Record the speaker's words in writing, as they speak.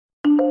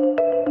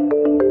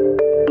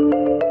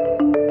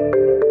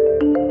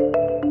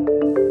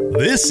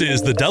This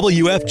is the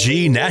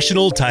WFG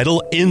National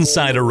Title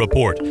Insider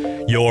Report,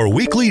 your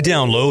weekly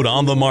download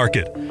on the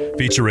market,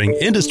 featuring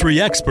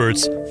industry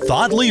experts,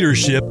 thought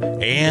leadership,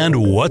 and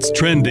what's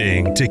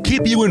trending to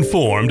keep you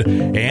informed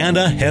and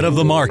ahead of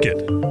the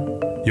market.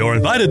 You're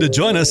invited to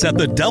join us at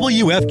the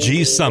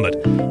WFG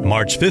Summit,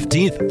 March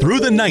 15th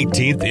through the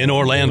 19th in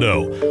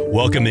Orlando,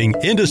 welcoming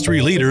industry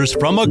leaders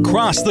from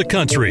across the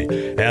country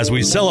as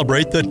we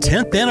celebrate the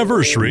 10th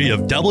anniversary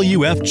of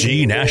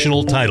WFG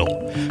National Title.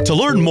 To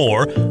learn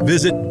more,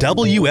 visit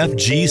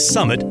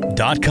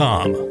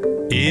WFGSummit.com.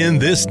 In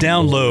this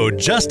download,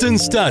 Justin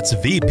Stutz,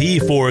 VP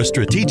for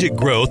Strategic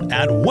Growth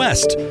at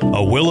West,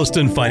 a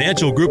Williston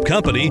Financial Group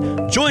company,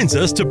 joins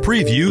us to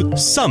preview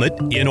Summit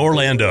in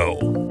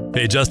Orlando.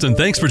 Hey, Justin,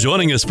 thanks for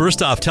joining us.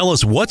 First off, tell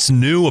us what's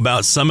new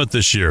about Summit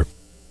this year.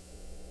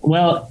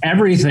 Well,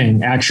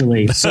 everything,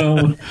 actually.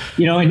 So,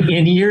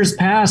 in years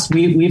past,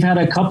 we've had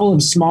a couple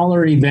of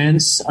smaller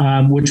events,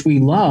 which we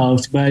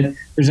loved, but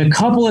there's a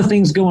couple of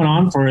things going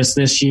on for us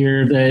this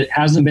year that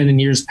hasn't been in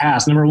years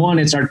past. Number one,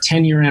 it's our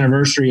 10-year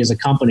anniversary as a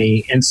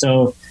company. And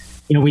so,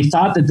 we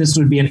thought that this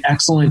would be an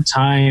excellent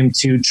time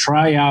to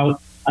try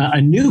out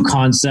a new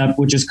concept,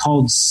 which is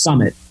called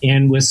Summit.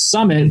 And with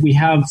Summit, we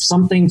have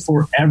something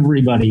for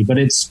everybody, but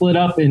it's split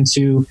up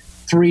into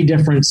 3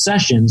 different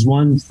sessions.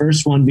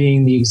 First one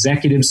being the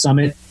Executive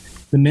Summit,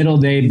 the middle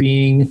day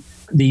being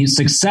the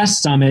Success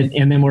Summit,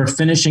 and then we're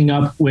finishing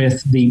up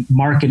with the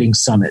Marketing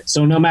Summit.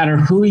 So no matter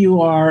who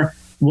you are,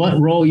 what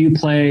role you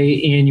play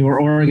in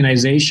your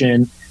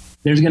organization,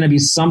 there's going to be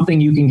something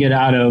you can get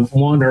out of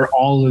one or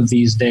all of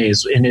these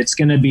days. And it's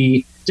going to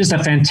be just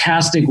a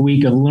fantastic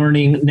week of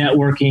learning,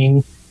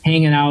 networking,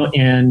 hanging out,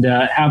 and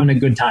having a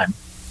good time.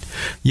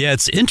 Yeah,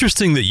 it's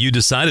interesting that you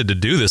decided to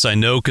do this. I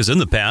know because in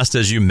the past,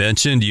 as you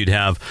mentioned, you'd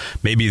have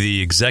maybe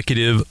the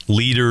executive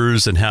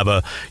leaders and have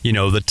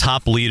the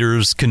top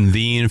leaders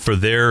convene for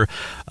their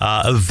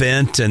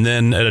event. And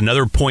then at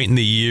another point in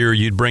the year,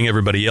 you'd bring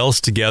everybody else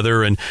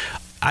together. And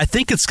I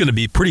think it's going to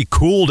be pretty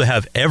cool to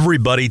have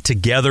everybody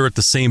together at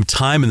the same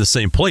time in the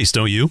same place,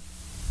 don't you?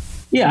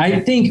 Yeah, I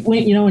think,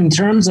 in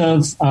terms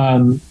of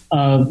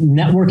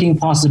networking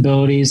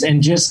possibilities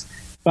and just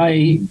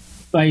by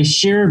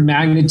sheer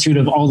magnitude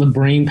of all the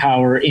brain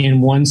power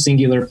in one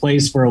singular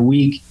place for a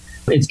week,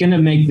 it's going to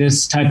make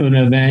this type of an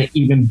event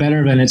even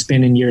better than it's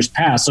been in years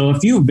past. So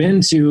if you've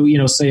been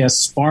to, say a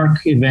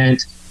Spark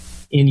event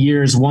in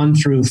years 1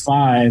 through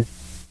 5,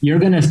 you're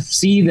going to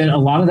see that a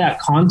lot of that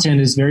content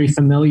is very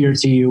familiar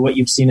to you, what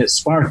you've seen at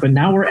Spark. But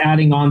now we're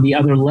adding on the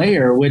other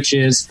layer, which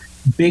is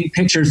big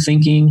picture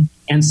thinking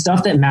and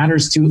stuff that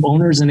matters to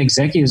owners and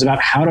executives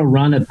about how to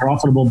run a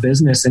profitable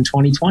business in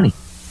 2020.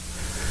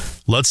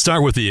 Let's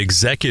start with the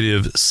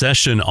executive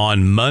session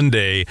on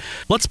Monday.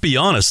 Let's be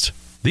honest.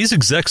 These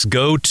execs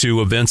go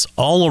to events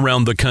all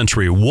around the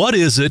country. What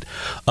is it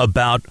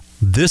about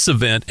this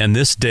event and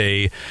this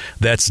day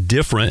that's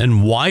different,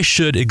 and why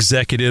should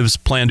executives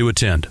plan to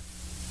attend?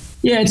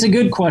 Yeah, it's a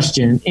good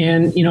question.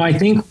 And, I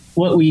think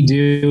what we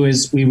do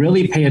is we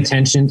really pay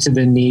attention to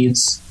the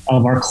needs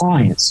of our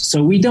clients.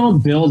 So we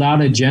don't build out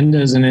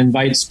agendas and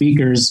invite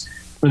speakers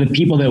for the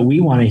people that we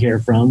want to hear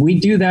from. We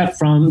do that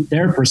from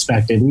their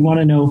perspective. We want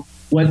to know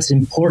what's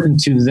important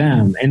to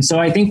them. And so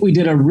I think we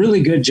did a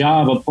really good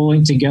job of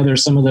pulling together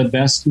some of the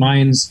best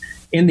minds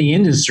in the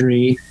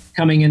industry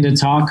coming in to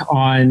talk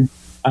on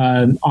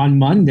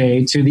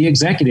Monday to the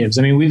executives.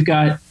 I mean, we've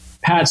got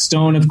Pat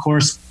Stone, of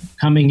course,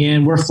 coming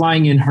in. We're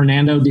flying in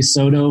Hernando de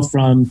Soto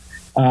from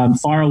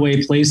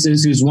faraway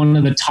places, who's one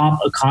of the top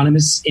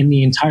economists in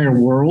the entire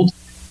world.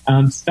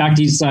 In fact,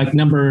 he's like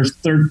number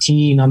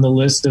 13 on the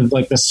list of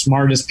like the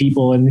smartest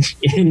people in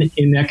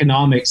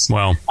economics.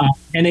 Wow.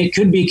 And it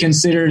could be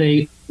considered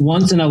a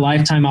once in a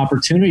lifetime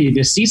opportunity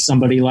to see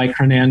somebody like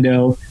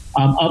Hernando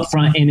up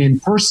front and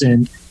in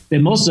person that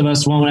most of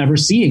us won't ever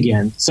see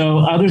again. So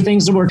other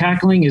things that we're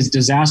tackling is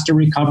disaster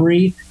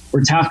recovery.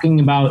 We're talking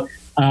about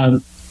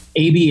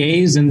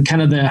ABAs and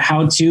kind of the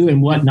how to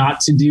and what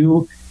not to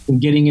do and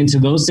getting into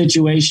those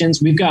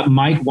situations. We've got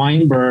Mike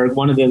Weinberg,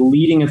 one of the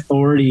leading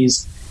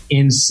authorities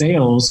in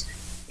sales,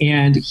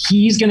 and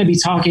he's going to be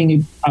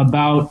talking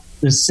about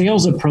the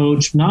sales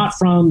approach, not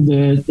from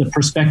the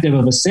perspective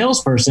of a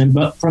salesperson,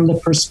 but from the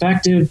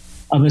perspective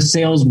of a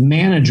sales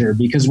manager.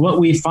 Because what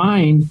we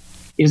find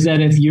is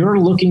that if you're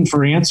looking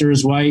for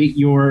answers why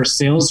your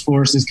sales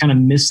force is kind of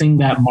missing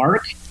that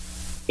mark,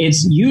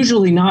 it's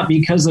usually not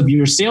because of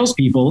your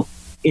salespeople.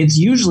 It's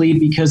usually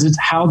because it's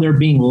how they're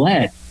being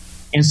led.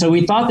 And so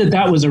we thought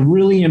that was a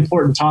really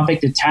important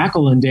topic to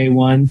tackle in day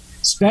one,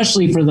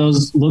 especially for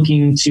those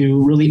looking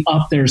to really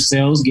up their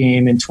sales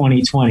game in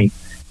 2020.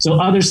 So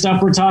other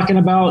stuff we're talking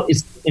about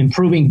is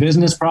improving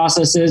business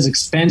processes,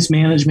 expense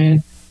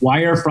management,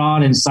 wire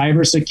fraud, and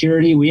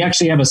cybersecurity. We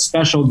actually have a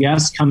special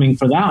guest coming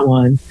for that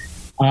one,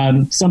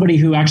 somebody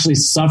who actually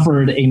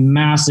suffered a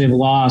massive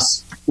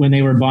loss when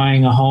they were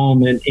buying a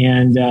home,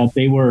 and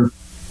they wired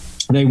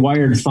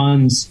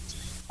funds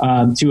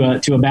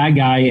to a bad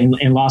guy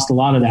and lost a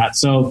lot of that.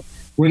 So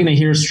we're going to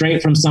hear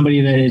straight from somebody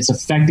that it's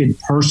affected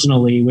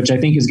personally, which I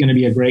think is going to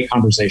be a great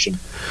conversation.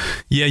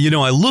 Yeah,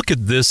 I look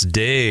at this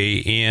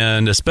day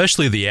and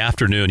especially the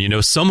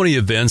afternoon, so many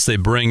events, they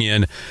bring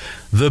in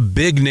the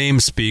big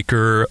name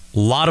speaker, a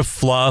lot of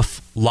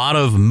fluff, a lot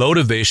of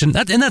motivation,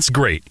 and that's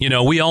great.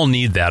 We all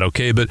need that,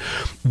 okay? But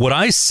what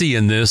I see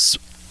in this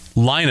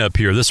lineup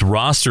here, this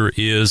roster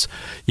is,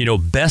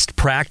 best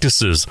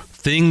practices,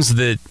 things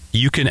that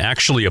you can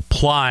actually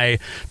apply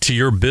to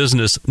your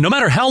business. No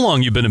matter how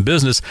long you've been in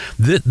business,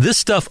 this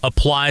stuff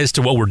applies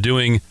to what we're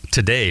doing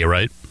today,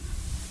 right?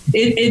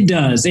 It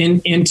does.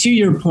 And to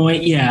your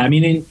point, yeah, I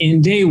mean,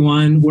 in day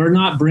one, we're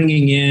not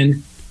bringing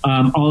in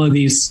all of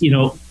these,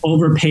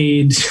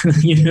 overpaid,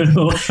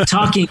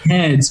 talking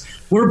heads.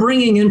 We're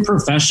bringing in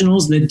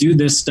professionals that do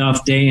this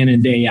stuff day in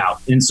and day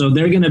out. And so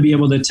they're going to be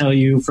able to tell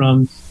you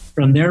from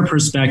their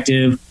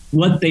perspective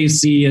what they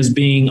see as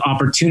being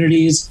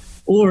opportunities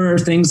or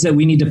things that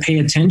we need to pay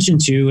attention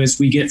to as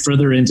we get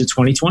further into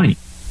 2020.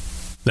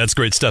 That's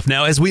great stuff.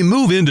 Now, as we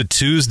move into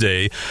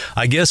Tuesday,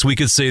 I guess we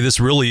could say this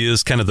really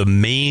is kind of the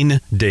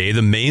main day,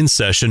 the main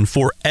session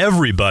for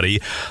everybody.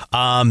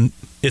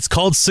 It's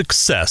called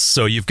Success.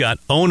 So you've got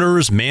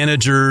owners,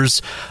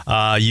 managers,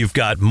 you've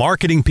got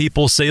marketing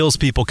people,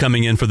 salespeople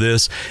coming in for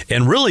this,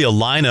 and really a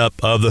lineup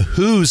of the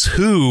who's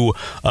who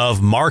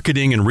of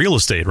marketing and real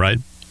estate, right?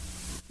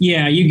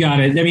 Yeah, you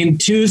got it. I mean,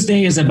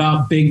 Tuesday is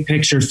about big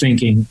picture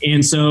thinking.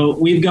 And so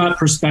we've got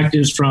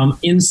perspectives from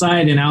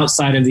inside and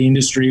outside of the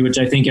industry, which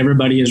I think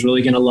everybody is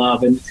really going to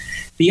love. And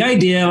the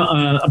idea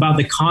about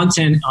the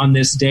content on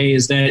this day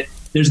is that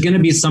there's going to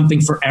be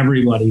something for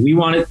everybody. We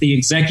want the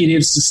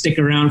executives to stick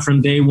around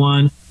from day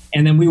one.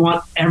 And then we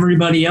want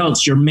everybody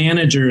else, your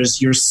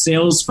managers, your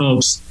sales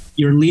folks,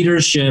 your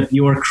leadership,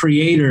 your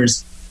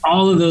creators.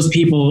 All of those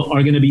people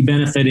are going to be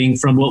benefiting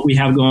from what we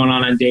have going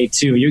on day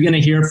two. You're going to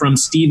hear from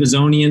Steve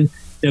Azonian,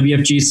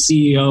 WFG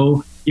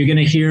CEO. You're going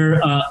to hear,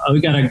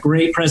 we got a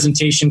great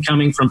presentation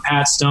coming from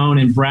Pat Stone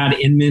and Brad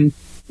Inman,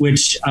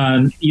 which,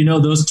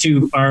 those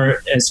two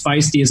are as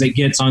feisty as it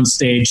gets on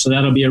stage. So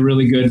that'll be a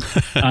really good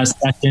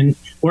session.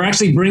 We're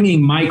actually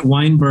bringing Mike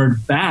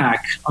Weinberg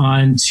back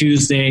on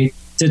Tuesday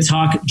to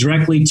talk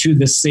directly to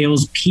the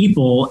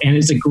salespeople. And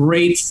it's a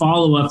great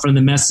follow-up from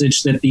the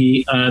message that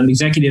the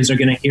executives are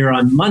going to hear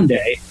on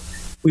Monday.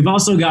 We've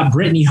also got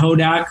Brittany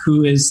Hodak,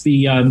 who is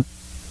the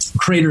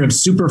creator of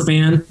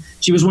Superfan.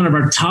 She was one of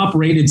our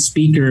top-rated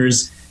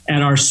speakers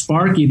at our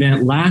Spark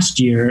event last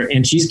year,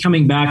 and she's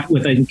coming back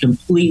with a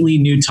completely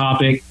new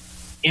topic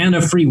and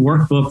a free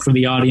workbook for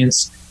the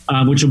audience,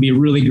 which will be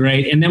really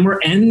great. And then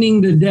we're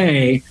ending the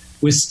day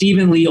with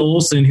Stephen Lee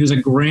Olson, who's a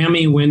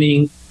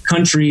Grammy-winning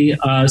country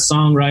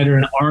songwriter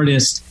and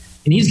artist.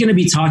 And he's going to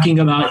be talking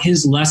about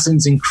his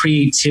lessons in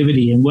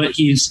creativity and what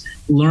he's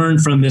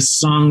learned from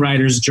this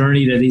songwriter's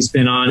journey that he's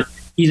been on.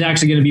 He's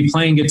actually going to be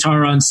playing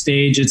guitar on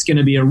stage. It's going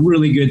to be a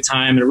really good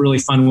time and a really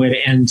fun way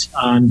to end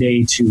on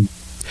day two.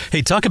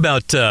 Hey, talk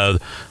about the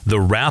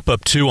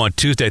wrap-up, too, on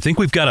Tuesday. I think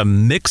we've got a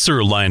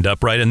mixer lined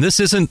up, right? And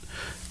this isn't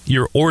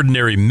your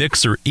ordinary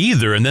mixer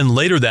either. And then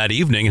later that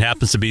evening, it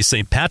happens to be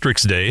St.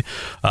 Patrick's Day.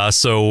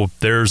 So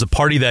there's a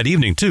party that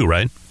evening, too,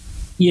 right?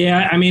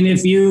 Yeah, I mean,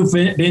 if you've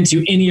been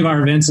to any of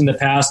our events in the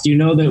past, you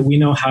know that we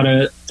know how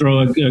to throw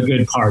a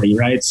good party,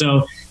 right?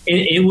 So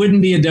it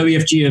wouldn't be a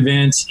WFG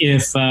event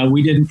if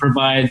we didn't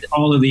provide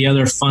all of the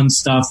other fun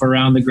stuff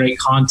around the great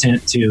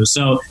content, too.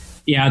 So,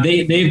 yeah,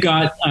 they've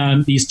got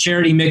these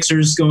charity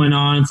mixers going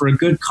on for a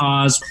good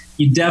cause.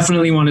 You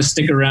definitely want to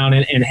stick around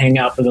and hang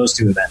out for those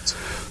two events.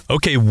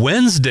 Okay,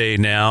 Wednesday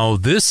now,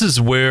 this is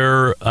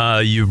where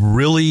you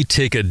really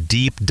take a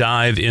deep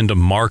dive into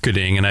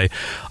marketing. And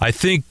I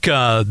think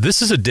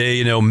this is a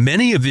day,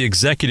 many of the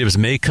executives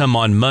may come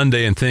on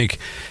Monday and think,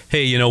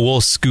 hey,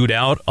 we'll scoot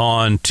out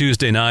on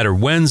Tuesday night or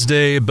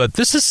Wednesday. But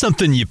this is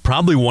something you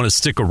probably want to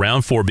stick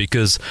around for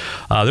because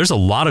there's a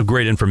lot of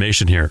great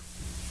information here.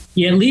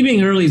 Yeah,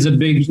 leaving early is a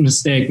big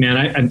mistake, man.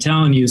 I'm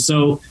telling you.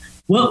 So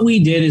what we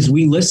did is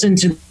we listened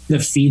to the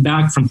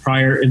feedback from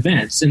prior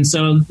events. And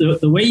so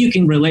the way you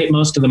can relate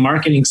most of the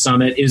marketing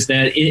summit is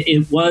that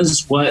it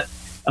was what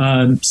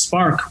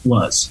Spark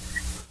was.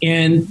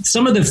 And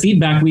some of the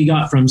feedback we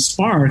got from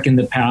Spark in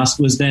the past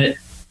was that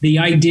the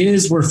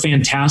ideas were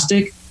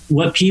fantastic.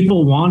 What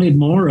people wanted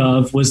more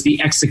of was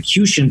the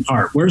execution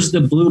part. Where's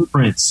the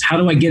blueprints? How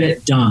do I get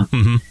it done?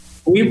 Mm-hmm.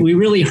 We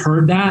really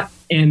heard that.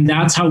 And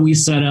that's how we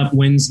set up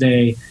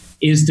Wednesday,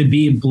 is to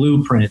be a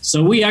blueprint.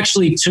 So we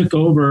actually took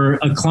over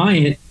a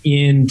client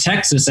in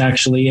Texas,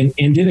 actually,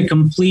 and did a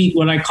complete,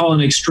 what I call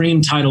an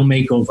extreme title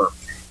makeover.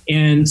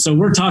 And so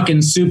we're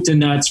talking soup to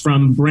nuts,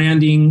 from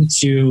branding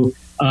to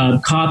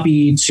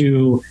copy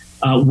to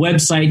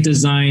website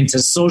design to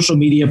social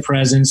media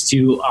presence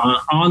to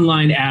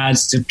online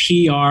ads to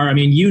PR. I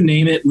mean, you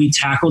name it, we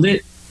tackled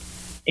it.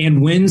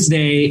 And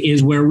Wednesday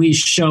is where we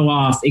show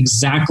off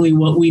exactly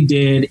what we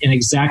did and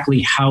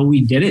exactly how we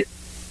did it.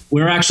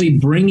 We're actually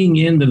bringing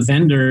in the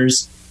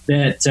vendors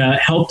that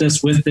helped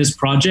us with this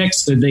project.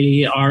 So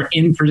they are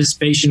in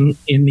participation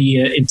in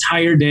the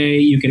entire day.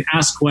 You can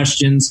ask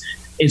questions.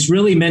 it's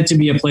really meant to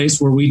be a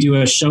place where we do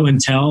a show and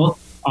tell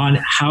on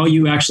how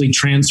you actually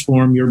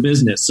transform your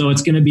business. So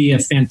it's going to be a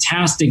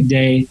fantastic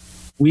day.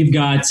 We've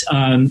got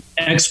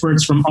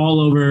experts from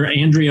all over.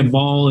 Andrea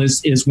Ball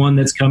is one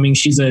that's coming.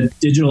 She's a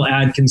digital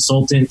ad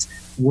consultant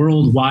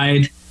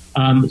worldwide,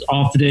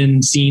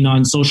 often seen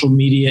on Social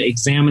Media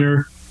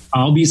Examiner.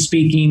 I'll be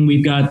speaking.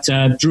 We've got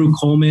Drew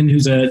Coleman,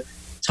 who's a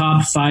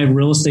top 5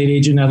 real estate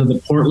agent out of the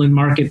Portland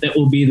market that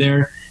will be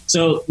there.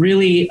 So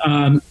really,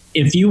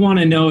 if you want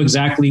to know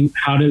exactly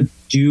how to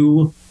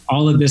do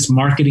all of this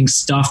marketing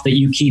stuff that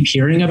you keep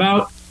hearing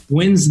about,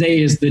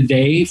 Wednesday is the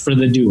day for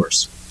the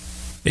doers.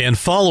 And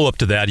follow up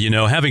to that,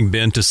 having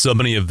been to so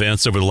many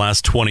events over the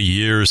last 20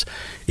 years,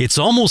 it's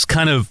almost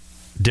kind of,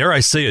 dare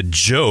I say, a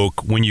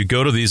joke when you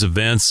go to these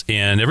events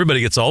and everybody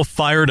gets all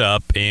fired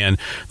up and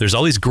there's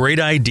all these great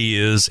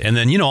ideas. And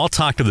then, I'll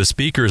talk to the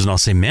speakers and I'll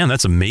say, man,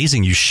 that's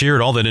amazing. You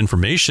shared all that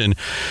information.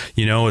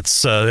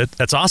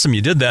 That's awesome.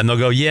 You did that. And they'll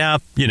go, yeah,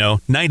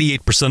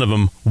 98% of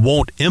them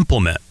won't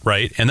implement.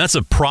 Right. And that's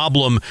a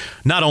problem,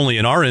 not only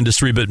in our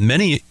industry, but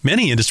many,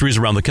 many industries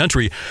around the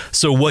country.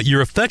 So what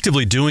you're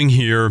effectively doing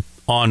here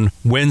on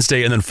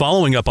Wednesday and then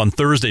following up on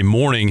Thursday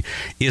morning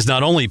is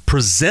not only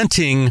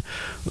presenting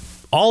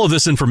all of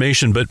this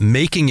information, but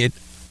making it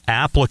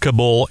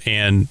applicable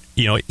and,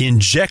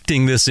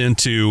 injecting this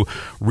into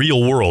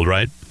real world,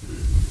 right?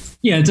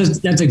 Yeah,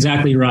 that's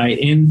exactly right.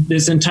 And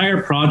this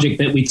entire project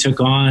that we took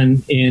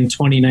on in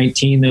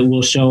 2019 that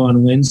we'll show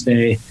on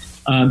Wednesday,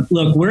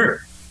 look,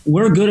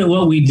 we're good at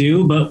what we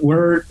do, but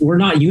we're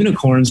not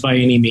unicorns by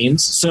any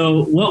means.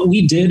 So what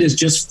we did is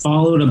just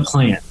followed a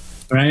plan,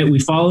 right? We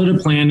followed a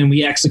plan and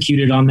we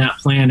executed on that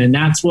plan. And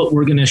that's what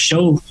we're going to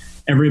show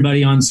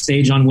everybody on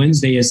stage on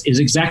Wednesday is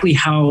exactly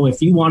how,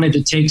 if you wanted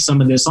to take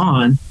some of this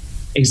on,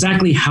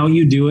 exactly how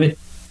you do it,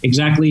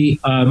 exactly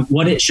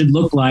what it should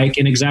look like,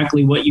 and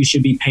exactly what you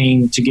should be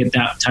paying to get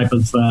that type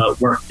of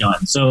work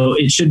done. So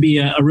it should be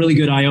a really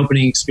good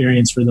eye-opening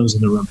experience for those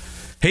in the room.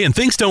 Hey, and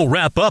things don't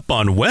wrap up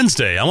on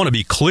Wednesday. I want to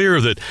be clear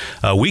that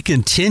we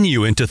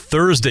continue into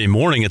Thursday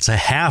morning. It's a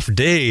half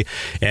day,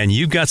 and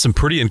you've got some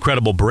pretty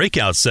incredible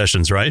breakout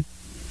sessions, right?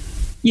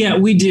 Yeah,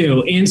 we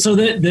do. And so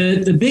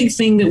the big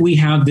thing that we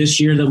have this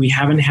year that we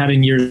haven't had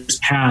in years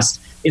past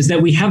is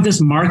that we have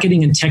this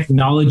marketing and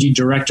technology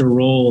director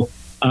role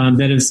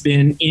that has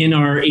been in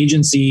our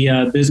agency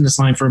business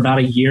line for about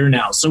a year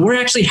now. So we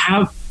actually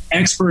have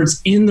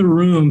experts in the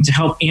room to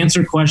help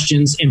answer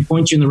questions and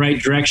point you in the right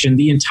direction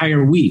the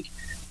entire week.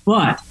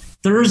 But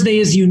Thursday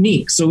is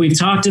unique. So we've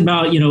talked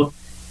about,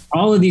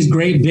 all of these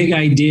great big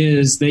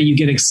ideas that you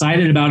get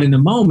excited about in the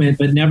moment,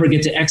 but never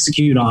get to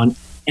execute on.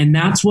 And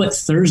that's what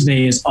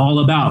Thursday is all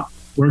about.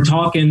 We're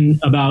talking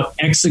about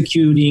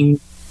executing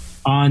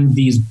on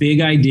these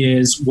big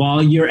ideas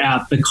while you're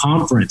at the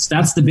conference.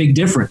 That's the big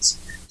difference.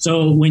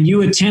 So when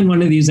you attend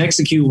one of these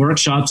execute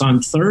workshops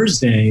on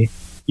Thursday,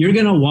 you're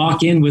going to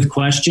walk in with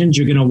questions.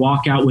 You're going to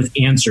walk out with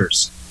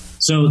answers.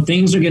 So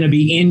things are going to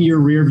be in your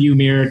rearview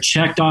mirror,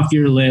 checked off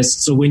your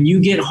list. So when you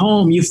get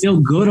home, you feel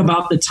good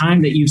about the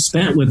time that you've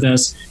spent with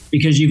us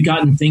because you've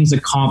gotten things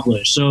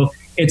accomplished. So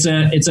it's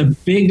a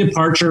big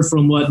departure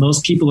from what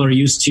most people are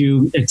used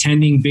to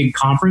attending big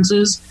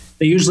conferences.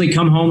 They usually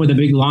come home with a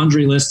big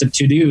laundry list of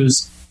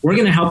to-dos. We're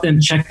going to help them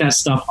check that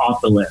stuff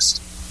off the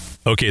list.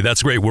 Okay,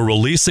 that's great. We're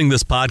releasing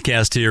this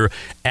podcast here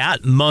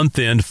at month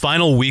end,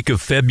 final week of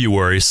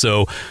February.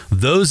 So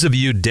those of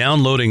you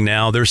downloading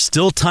now, there's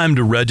still time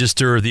to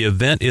register. The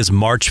event is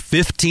March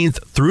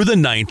 15th through the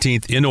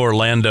 19th in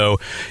Orlando.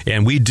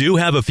 And we do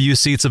have a few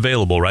seats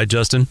available, right,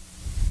 Justin?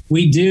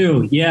 We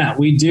do. Yeah,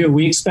 we do.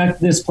 We expect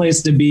this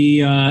place to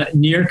be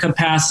near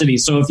capacity.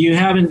 So if you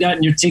haven't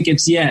gotten your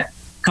tickets yet,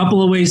 a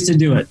couple of ways to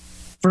do it.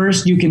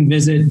 First, you can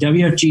visit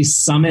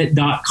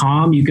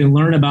wfgsummit.com. You can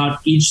learn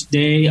about each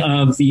day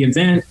of the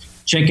event,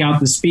 check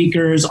out the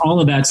speakers, all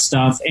of that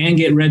stuff, and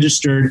get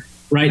registered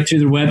right through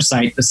the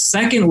website. The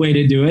second way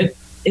to do it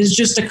is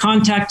just to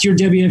contact your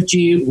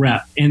WFG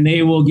rep, and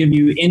they will give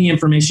you any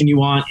information you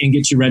want and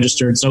get you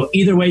registered. So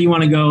either way you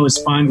want to go is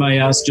fine by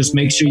us. Just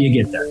make sure you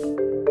get there.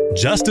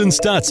 Justin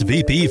Stutz,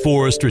 VP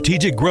for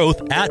Strategic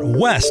Growth at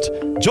West,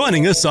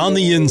 joining us on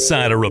the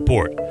Insider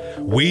Report.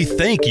 We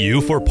thank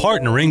you for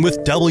partnering with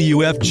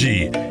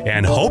WFG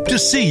and hope to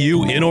see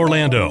you in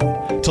Orlando.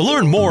 To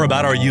learn more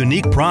about our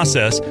unique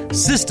process,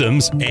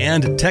 systems,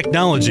 and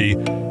technology,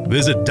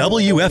 visit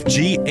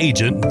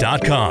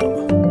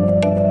WFGagent.com.